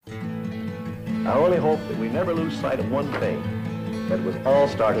I only hope that we never lose sight of one thing, that it was all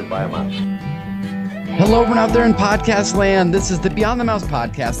started by a mouse. Hello, everyone out there in podcast land. This is the Beyond the Mouse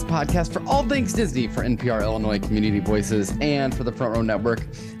podcast, the podcast for all things Disney for NPR Illinois Community Voices and for the Front Row Network.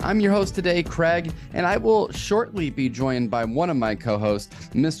 I'm your host today, Craig, and I will shortly be joined by one of my co-hosts,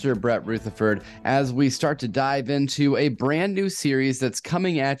 Mr. Brett Rutherford, as we start to dive into a brand new series that's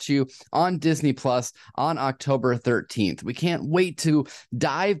coming at you on Disney Plus on October 13th. We can't wait to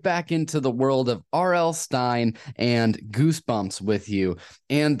dive back into the world of R.L. Stine and Goosebumps with you.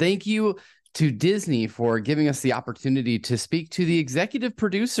 And thank you to Disney for giving us the opportunity to speak to the executive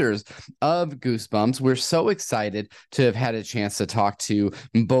producers of Goosebumps. We're so excited to have had a chance to talk to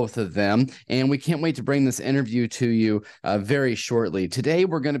both of them, and we can't wait to bring this interview to you very shortly. Today,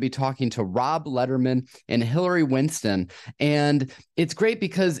 we're going to be talking to Rob Letterman and Hillary Winston, and it's great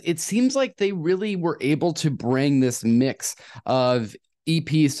because it seems like they really were able to bring this mix of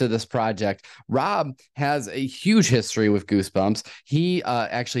EPs to this project. Rob has a huge history with Goosebumps. He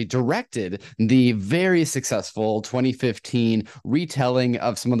actually directed the very successful 2015 retelling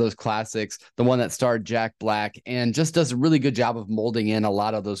of some of those classics, the one that starred Jack Black, and just does a really good job of molding in a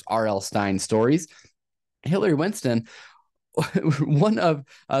lot of those R.L. Stine stories. Hillary Winston, one of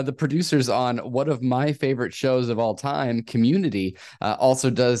the producers on one of my favorite shows of all time, Community, also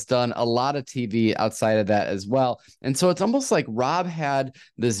done a lot of TV outside of that as well. And so it's almost like Rob had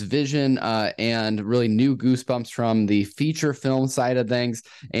this vision and really knew Goosebumps from the feature film side of things,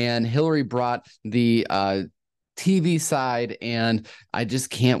 and Hillary brought the TV side, and I just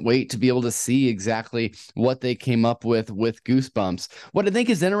can't wait to be able to see exactly what they came up with Goosebumps. What I think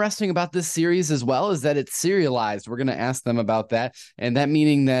is interesting about this series as well is that it's serialized. We're going to ask them about that, and that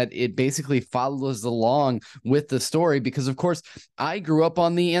meaning that it basically follows along with the story because, of course, I grew up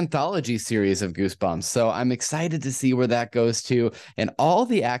on the anthology series of Goosebumps, so I'm excited to see where that goes to, and all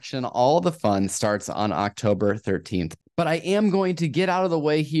the action, all the fun starts on October 13th. But I am going to get out of the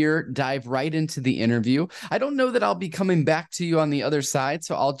way here, dive right into the interview. I don't know that I'll be coming back to you on the other side,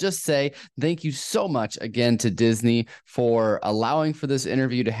 so I'll just say thank you so much again to Disney for allowing for this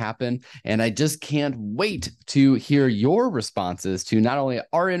interview to happen. And I just can't wait to hear your responses to not only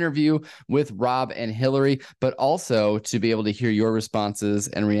our interview with Rob and Hillary, but also to be able to hear your responses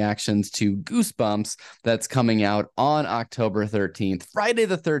and reactions to Goosebumps that's coming out on October 13th, Friday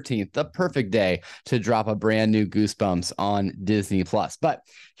the 13th, the perfect day to drop a brand new Goosebumps on Disney Plus. But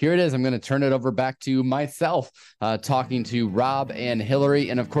here it is. I'm going to turn it over back to myself, talking to Rob and Hillary.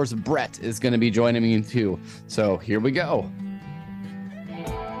 And of course, Brett is going to be joining me too. So here we go.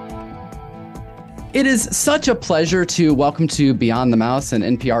 It is such a pleasure to welcome to Beyond the Mouse and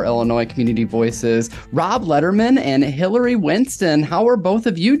NPR Illinois Community Voices, Rob Letterman and Hillary Winston. How are both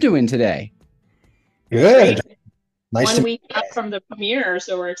of you doing today? Good. Nice 1 week up from the premiere,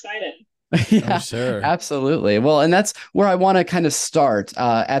 so we're excited. Yeah, sure. Absolutely. Well, and that's where I want to kind of start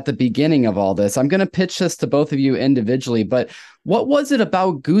at the beginning of all this. I'm going to pitch this to both of you individually, but what was it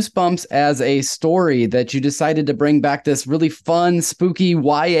about Goosebumps as a story that you decided to bring back this really fun, spooky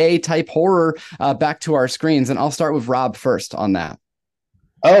YA type horror back to our screens? And I'll start with Rob first on that.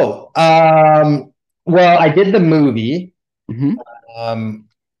 Well, I did the movie. Mm-hmm.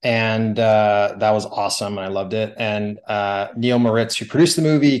 And that was awesome. I loved it. And Neil Moritz, who produced the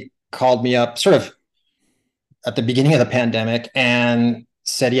movie, called me up sort of at the beginning of the pandemic and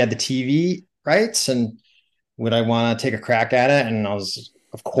said he had the TV rights and would I want to take a crack at it? And I was,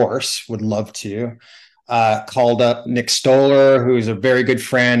 of course, would love to. Called up Nick Stoller, who's a very good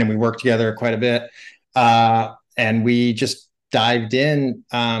friend, and we worked together quite a bit. And we just dived in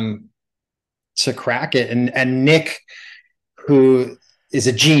to crack it. And Nick, who is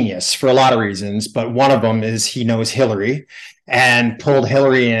a genius for a lot of reasons, but one of them is he knows Hillary and pulled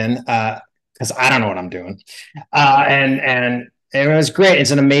Hillary in because I don't know what I'm doing. And it was great.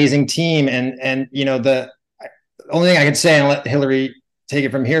 It's an amazing team. And you know, the only thing I can say, and let Hillary take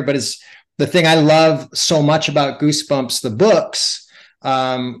it from here, but it's the thing I love so much about Goosebumps, the books,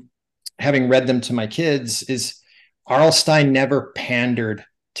 having read them to my kids, is R.L. Stine never pandered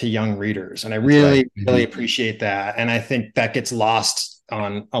to young readers. And I really, really appreciate that. And I think that gets lost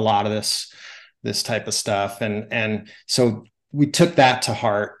on a lot of this type of stuff. And so we took that to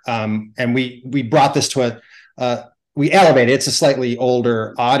heart. And we brought this to we elevated, it's a slightly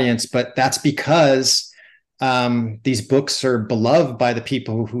older audience, but that's because these books are beloved by the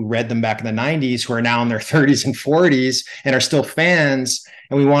people who read them back in the 90s, who are now in their 30s and 40s and are still fans.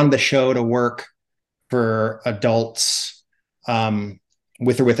 And we wanted the show to work for adults,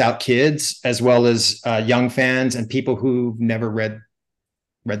 with or without kids, as well as young fans and people who've never read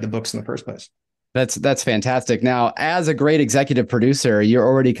the books in the first place. That's fantastic. Now, as a great executive producer, you're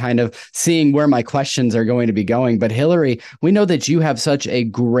already kind of seeing where my questions are going to be going. But Hillary, we know that you have such a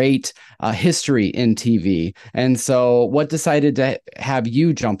great history in TV. And so what decided to have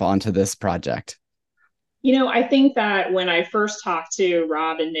you jump onto this project? I think that when I first talked to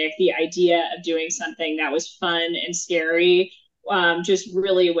Rob and Nick, the idea of doing something that was fun and scary just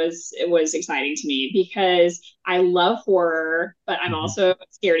really was exciting to me because I love horror, but I'm Mhm. also a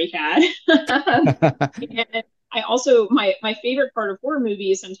scaredy cat. And I also my favorite part of horror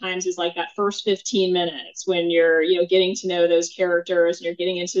movies sometimes is like that first 15 minutes when you're, getting to know those characters and you're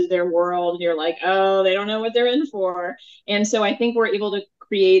getting into their world and you're like, oh, they don't know what they're in for. And so I think we're able to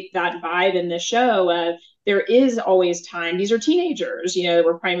create that vibe in the show of there is always time. These are teenagers, that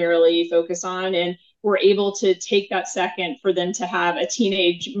we're primarily focused on, and we're able to take that second for them to have a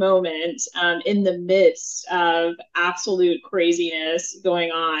teenage moment in the midst of absolute craziness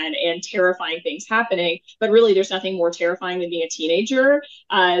going on and terrifying things happening. But really, there's nothing more terrifying than being a teenager.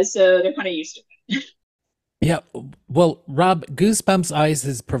 So they're kind of used to it. Yeah. Well, Rob, Goosebumps Eyes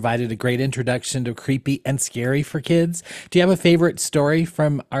has provided a great introduction to creepy and scary for kids. Do you have a favorite story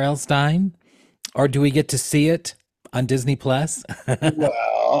from R.L. Stein? Or do we get to see it on Disney Plus?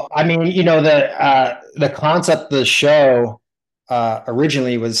 Well, I mean, the concept of the show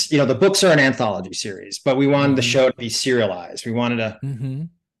originally was, the books are an anthology series, but we wanted the Mm-hmm. show to be serialized. We wanted to,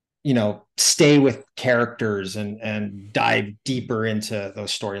 Mm-hmm. stay with characters and dive deeper into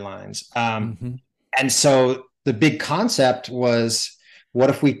those storylines. Mm-hmm. And so the big concept was, what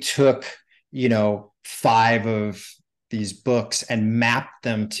if we took, 5 of these books and mapped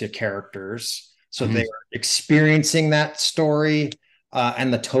them to characters so Mhm. they were experiencing that story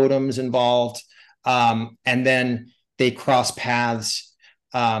and the totems involved. And then they cross paths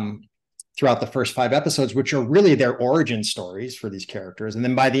throughout the first 5 episodes, which are really their origin stories for these characters. And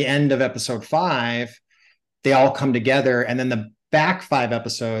then by the end of episode 5, they all come together. And then the back 5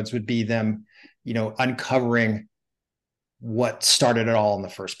 episodes would be them, uncovering what started it all in the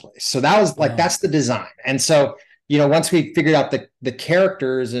first place. So that was like, Wow. that's the design. And so, once we figured out the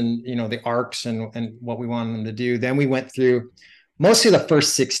characters and, the arcs and what we wanted them to do, then we went through mostly the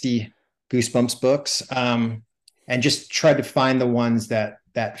first 60 Goosebumps books and just tried to find the ones that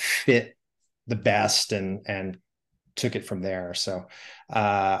fit the best and took it from there. So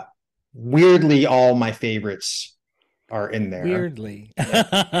weirdly, all my favorites are in there. Weirdly.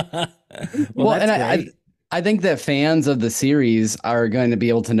 Well, Well, and that's I great. I think that fans of the series are going to be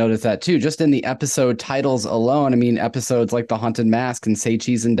able to notice that too, just in the episode titles alone. I mean, episodes like The Haunted Mask and Say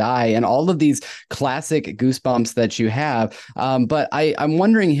Cheese and Die, and all of these classic Goosebumps that you have. But I'm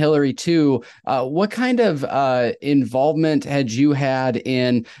wondering, Hillary, too, what kind of involvement had you had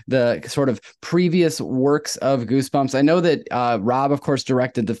in the sort of previous works of Goosebumps? I know that Rob, of course,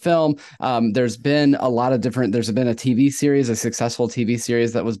 directed the film. There's been a lot of different, there's been a TV series, a successful TV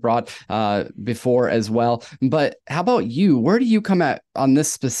series that was brought before as well. But how about you? Where do you come at on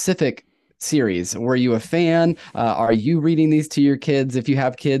this specific series? Were you a fan? Are you reading these to your kids if you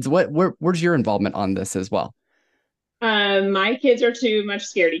have kids? Where's your involvement on this as well? My kids are too much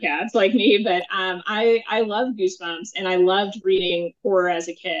scaredy cats like me, but I love Goosebumps and I loved reading horror as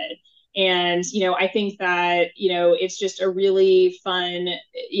a kid. And I think that it's just a really fun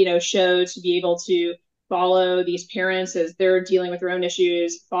show to be able to follow these parents as they're dealing with their own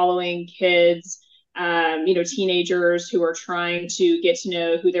issues, following kids, teenagers who are trying to get to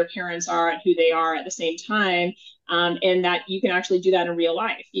know who their parents are and who they are at the same time. And that you can actually do that in real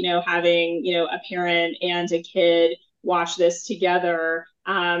life, having, a parent and a kid watch this together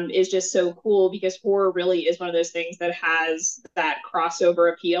is just so cool because horror really is one of those things that has that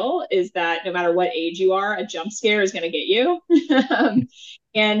crossover appeal, is that no matter what age you are, a jump scare is going to get you.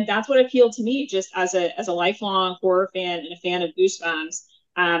 And that's what appealed to me just as a lifelong horror fan and a fan of Goosebumps.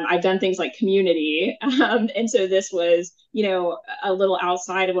 I've done things like Community, and so this was, a little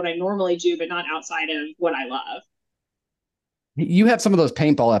outside of what I normally do, but not outside of what I love. You have some of those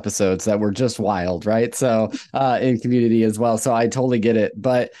paintball episodes that were just wild, right? So in Community as well. So I totally get it.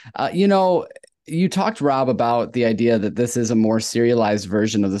 But you talked, Rob, about the idea that this is a more serialized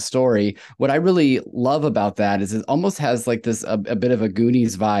version of the story. What I really love about that is it almost has like this a bit of a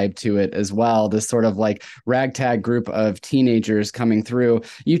Goonies vibe to it as well. This sort of like ragtag group of teenagers coming through.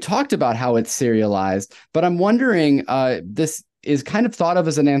 You talked about how it's serialized, but I'm wondering, this is kind of thought of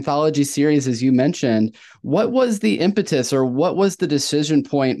as an anthology series, as you mentioned. What was the impetus or what was the decision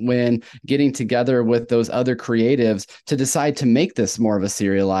point when getting together with those other creatives to decide to make this more of a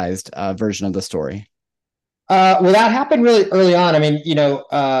serialized version of the story? Well, that happened really early on. I mean,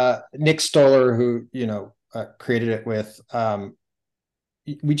 Nick Stoller, who, created it with,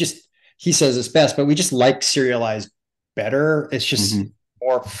 we just he says it's best, but we just like serialized better. It's just Mhm.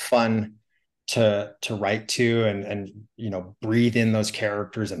 more fun to write to, and breathe in those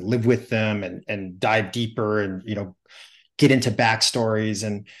characters and live with them, and dive deeper, and get into backstories,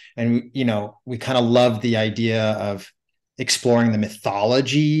 and we kind of love the idea of exploring the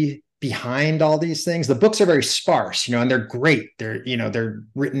mythology behind all these things. The books are very sparse, and they're great. They're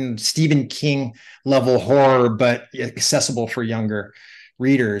written Stephen King level horror, but accessible for younger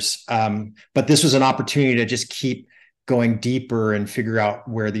readers. But this was an opportunity to just keep going deeper and figure out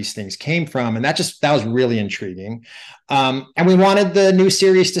where these things came from, and that was really intriguing. And we wanted the new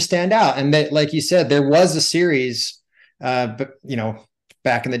series to stand out, and that, like you said, there was a series, but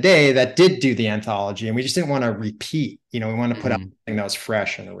back in the day that did do the anthology, and we just didn't want to repeat. We want to put out something that was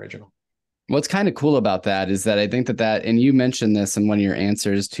fresh and original. What's kind of cool about that is that I think that, and you mentioned this in one of your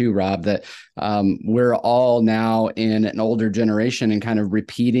answers too, Rob, that we're all now in an older generation and kind of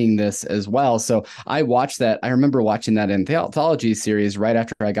repeating this as well. So I watched that. I remember watching that anthology series right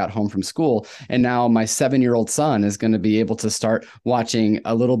after I got home from school. And now my 7-year-old son is going to be able to start watching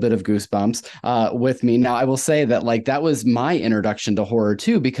a little bit of Goosebumps with me. Now, I will say that that was my introduction to horror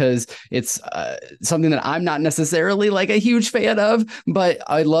too, because it's something that I'm not necessarily a huge fan of, but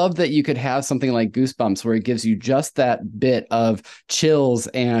I love that you could have something like Goosebumps where it gives you just that bit of chills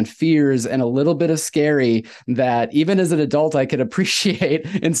and fears and a little bit of scary that even as an adult I could appreciate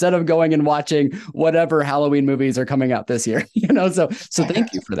instead of going and watching whatever Halloween movies are coming out this year. So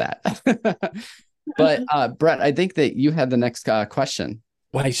thank you for that. But Brett, I think that you had the next question.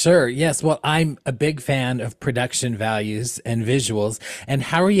 Why, sure. Yes. Well, I'm a big fan of production values and visuals. And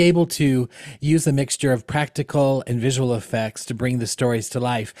how are you able to use a mixture of practical and visual effects to bring the stories to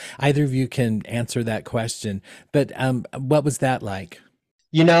life? Either of you can answer that question. But what was that like?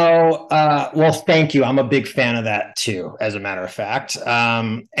 Well, thank you. I'm a big fan of that too, as a matter of fact.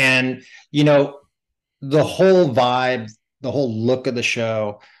 And the whole vibe, the whole look of the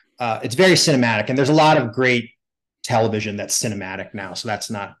show, it's very cinematic, and there's a lot of great television that's cinematic now, so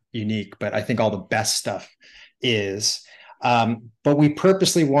that's not unique, but I think all the best stuff is. But we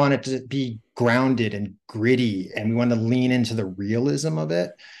purposely wanted to be grounded and gritty, and we wanted to lean into the realism of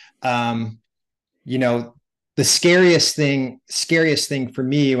it. The scariest thing for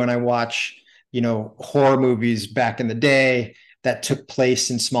me when I watch horror movies back in the day that took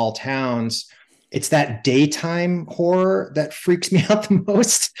place in small towns, it's that daytime horror that freaks me out the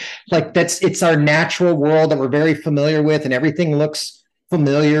most. It's our natural world that we're very familiar with, and everything looks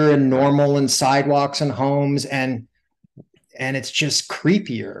familiar and normal, and sidewalks and homes, and it's just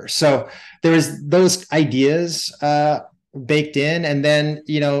creepier. So there's those ideas baked in, and then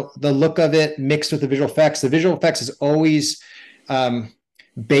the look of it mixed with the visual effects. The visual effects is always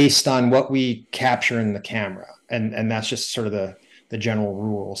based on what we capture in the camera, and that's just sort of the general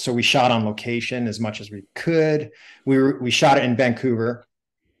rule. So we shot on location as much as we could. We shot it in Vancouver,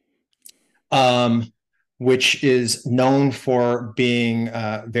 which is known for being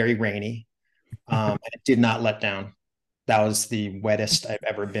very rainy. And it did not let down. That was the wettest I've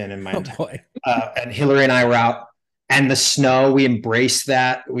ever been in my entire. And Hillary and I were out, and the snow, we embraced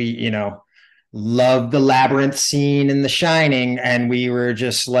that. We, loved the labyrinth scene in The Shining, and we were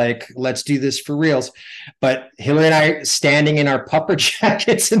just like, let's do this for reals. But Hillary and I standing in our puffer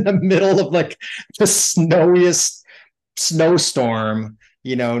jackets in the middle of the snowiest snowstorm,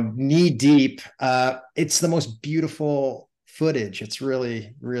 knee deep. It's the most beautiful footage. It's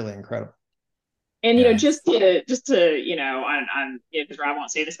really, really incredible. And just to on because Rob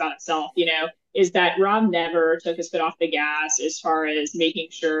won't say this about himself, is that Rob never took his foot off the gas as far as making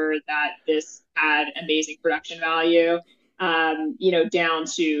sure that this had amazing production value. Down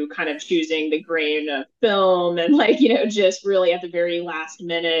to kind of choosing the grain of film, and just really at the very last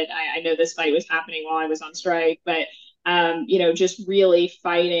minute. I know this fight was happening while I was on strike, but just really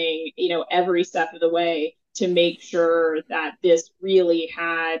fighting, every step of the way to make sure that this really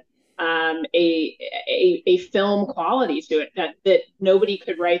had a film quality to it, that nobody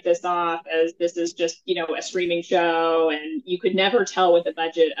could write this off as this is just a streaming show, and you could never tell what the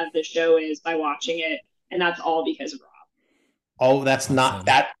budget of the show is by watching it, and that's all because of Rob. Oh, that's awesome. Not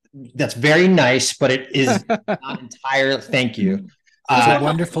that. That's very nice, but it is not entirely. Thank you. It's a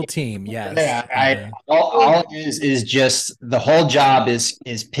wonderful team. Yes. Yeah. All it is just the whole job is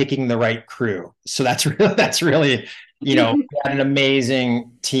picking the right crew. So that's really we had an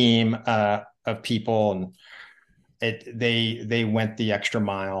amazing team of people, and they went the extra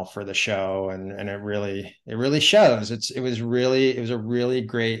mile for the show, and it really shows. It was a really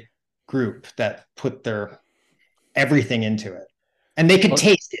great group that put their everything into it, and they could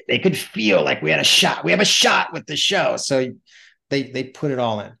taste it. They could feel like we have a shot with the show. So they put it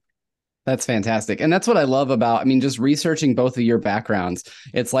all in. That's fantastic. And that's what I love about, I mean, just researching both of your backgrounds.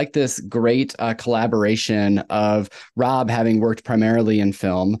 It's like this great collaboration of Rob having worked primarily in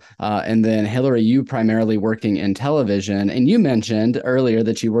film, and then Hillary, you primarily working in television. And you mentioned earlier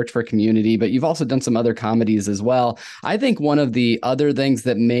that you worked for Community, but you've also done some other comedies as well. I think one of the other things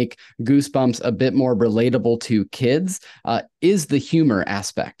that make Goosebumps a bit more relatable to kids is the humor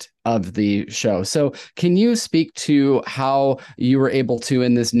aspect of the show. So, can you speak to how you were able to,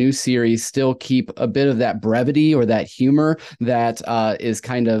 in this new series, still keep a bit of that brevity or that humor that is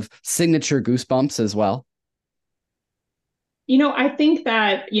kind of signature Goosebumps as well? I think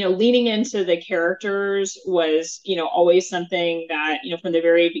that, leaning into the characters was, always something that, from the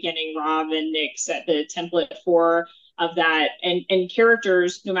very beginning, Rob and Nick set the template for of that. And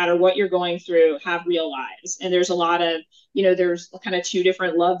characters, no matter what you're going through, have real lives. And there's a lot of, there's kind of two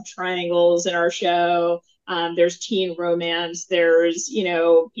different love triangles in our show. There's teen romance. There's,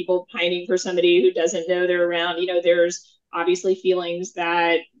 people pining for somebody who doesn't know they're around. There's obviously feelings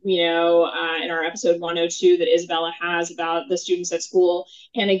that in our episode 102 that Isabella has about the students at school.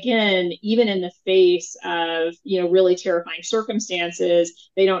 And again, even in the face of really terrifying circumstances,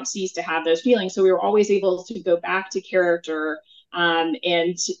 they don't cease to have those feelings. So we were always able to go back to character,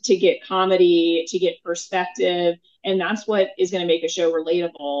 and to get comedy, to get perspective. And that's what is going to make a show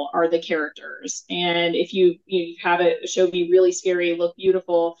relatable, are the characters. And if you have a show be really scary, look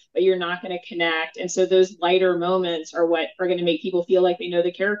beautiful, but you're not going to connect, and so those lighter moments are what are going to make people feel like they know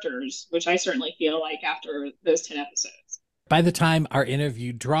the characters, which I certainly feel like after those 10 episodes. By the time our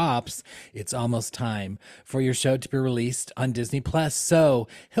interview drops, it's almost time for your show to be released on Disney Plus. So,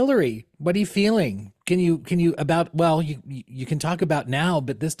 Hillary, what are you feeling? Can you about, well, you can talk about now,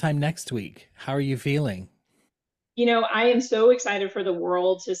 but this time next week, how are you feeling? I am so excited for the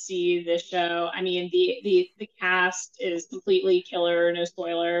world to see this show. I mean, the cast is completely killer, no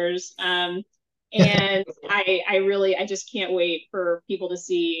spoilers. And I just can't wait for people to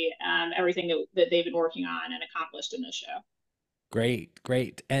see everything that they've been working on and accomplished in this show. Great,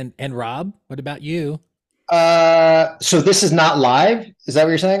 great. And Rob, what about you? So this is not live. Is that what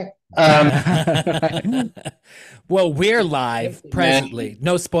you're saying? Well, we're live presently.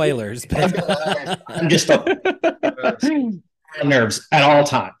 No spoilers. I'm just nerves at all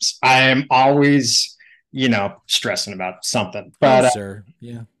times. I'm always, stressing about something. But sure,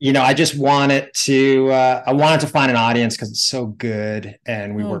 yeah. I just want it to. I wanted to find an audience because it's so good,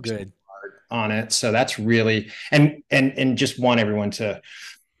 and we worked so hard on it. So that's really and just want everyone to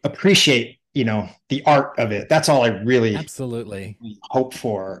appreciate the art of it. That's all I really absolutely hope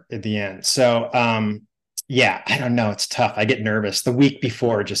for at the end. So yeah, I don't know, it's tough. I get nervous the week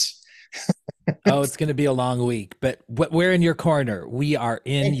before. Just oh, it's going to be a long week, but we're in your corner. We are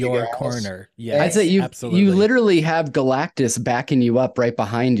in your corner. Yeah, I'd say you literally have Galactus backing you up right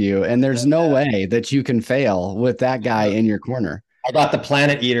behind you, and there's no way that you can fail with that guy in your corner. I got the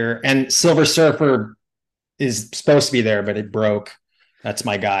Planet Eater, and Silver Surfer is supposed to be there, but it broke. That's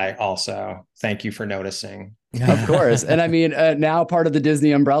my guy also. Thank you for noticing. Of course. And I mean, now part of the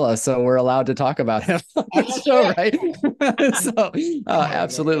Disney umbrella, so we're allowed to talk about him on the show, right? So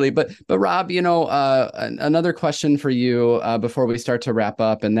absolutely. But Rob, another question for you before we start to wrap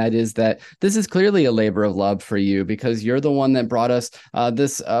up, and that is that this is clearly a labor of love for you, because you're the one that brought us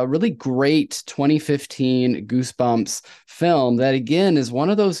this really great 2015 Goosebumps film that, again, is one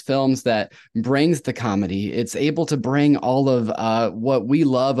of those films that brings the comedy. It's able to bring all of what we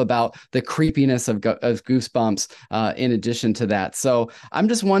love about the creepiness of Goosebumps in addition to that. So I'm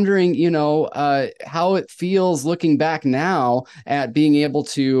just wondering, how it feels looking back now at being able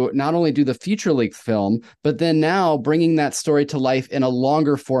to not only do the feature length film, but then now bringing that story to life in a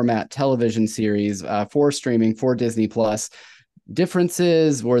longer format television series for streaming for Disney Plus.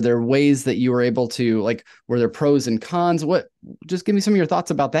 Differences? Were there ways that you were able to, were there pros and cons? Just give me some of your thoughts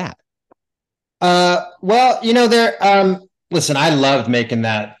about that. Well, listen, I loved making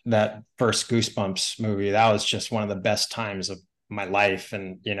that first Goosebumps movie. That was just one of the best times of my life.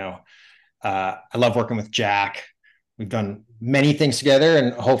 And, I love working with Jack. We've done many things together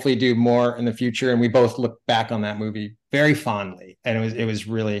and hopefully do more in the future. And we both look back on that movie very fondly. And it was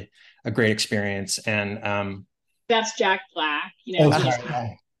really a great experience. And that's Jack Black,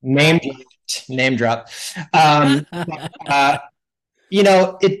 name drop. The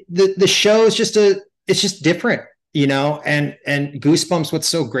show is it's just different. And Goosebumps, what's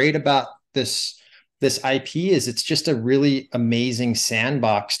so great about this IP is it's just a really amazing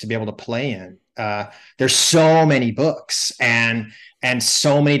sandbox to be able to play in. There's so many books and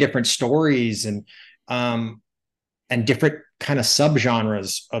so many different stories and different kind of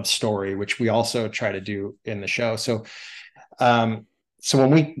subgenres of story, which we also try to do in the show. So so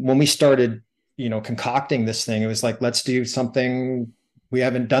when we started, concocting this thing, it was like, let's do something we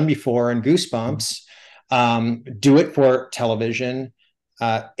haven't done before in Goosebumps. Do it for television,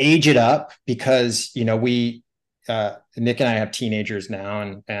 age it up, because we Nick and I have teenagers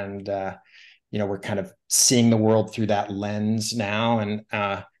now, and we're kind of seeing the world through that lens now, and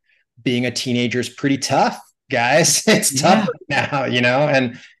being a teenager is pretty tough, guys. It's tough now,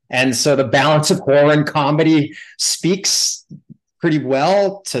 and so the balance of horror and comedy speaks pretty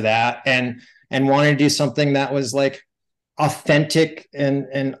well to that, and wanted to do something that was like authentic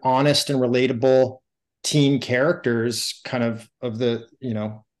and honest and relatable teen characters, kind of the,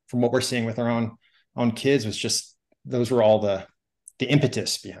 from what we're seeing with our own kids, was just, those were all the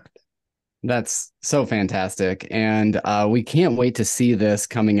impetus behind it. That's so fantastic. And we can't wait to see this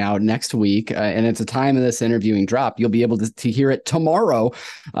coming out next week. And at the time of this interviewing drop, you'll be able to hear it tomorrow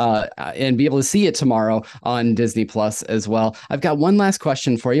and be able to see it tomorrow on Disney Plus as well. I've got one last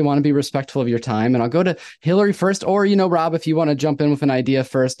question for you. I want to be respectful of your time. And I'll go to Hillary first, or, Rob, if you want to jump in with an idea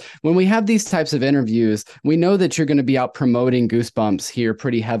first. When we have these types of interviews, we know that you're going to be out promoting Goosebumps here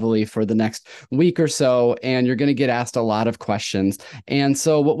pretty heavily for the next week or so, and you're going to get asked a lot of questions. And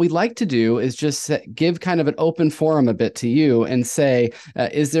so what we like to do is just give kind of an open forum a bit to you and say,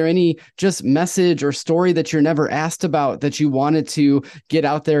 is there any just message or story that you're never asked about that you wanted to get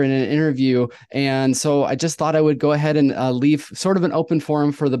out there in an interview? And so I just thought I would go ahead and leave sort of an open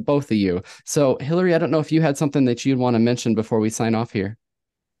forum for the both of you. So Hillary, I don't know if you had something that you'd want to mention before we sign off here.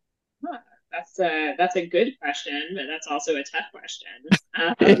 That's a good question, but that's also a tough question.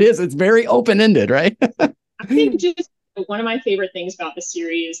 It is. It's very open-ended, right? I think just one of my favorite things about the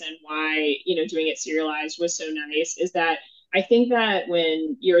series, and why, doing it serialized was so nice, is that I think that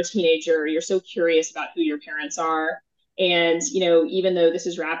when you're a teenager, you're so curious about who your parents are. And, even though this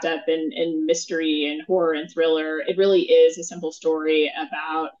is wrapped up in mystery and horror and thriller, it really is a simple story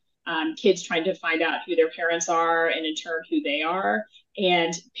about kids trying to find out who their parents are, and in turn who they are,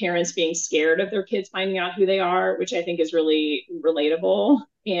 and parents being scared of their kids finding out who they are, which I think is really relatable.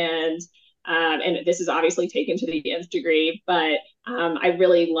 And this is obviously taken to the nth degree, but I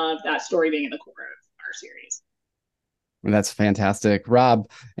really love that story being in the core of our series. That's fantastic. Rob,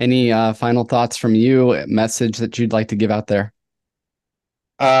 any final thoughts from you, a message that you'd like to give out there?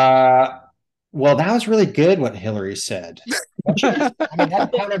 Well, that was really good what Hillary said. That's kind of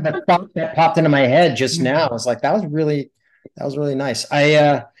the thought that popped into my head just now. I was like, that was really nice.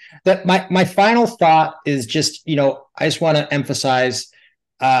 My final thought is just, I just want to emphasize,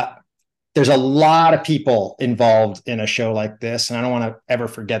 there's a lot of people involved in a show like this, and I don't want to ever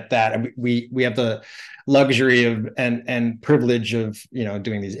forget that. And we have the luxury of and privilege of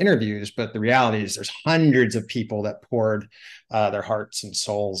doing these interviews, but the reality is there's hundreds of people that poured their hearts and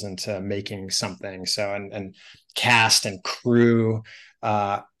souls into making something. So and cast and crew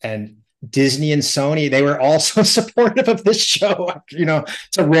and Disney and Sony, they were also supportive of this show.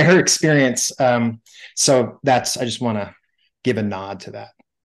 It's a rare experience. So I just want to give a nod to that.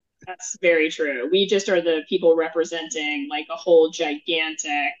 That's very true. We just are the people representing like a whole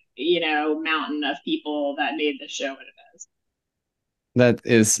gigantic, mountain of people that made this show what it is. That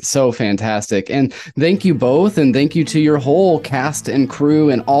is so fantastic. And thank you both. And thank you to your whole cast and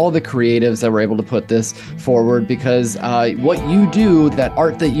crew and all the creatives that were able to put this forward, because what you do, that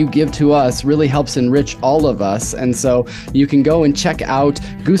art that you give to us, really helps enrich all of us. And so you can go and check out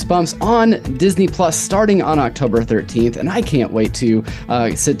Goosebumps on Disney Plus starting on October 13th. And I can't wait to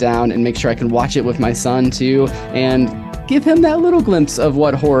sit down and make sure I can watch it with my son too, and give him that little glimpse of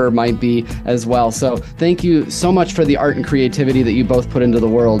what horror might be as well. So thank you so much for the art and creativity that you both put into the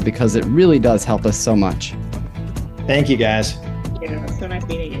world, because it really does help us so much. Thank you, guys. Yeah, it was so nice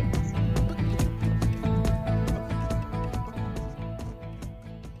meeting you.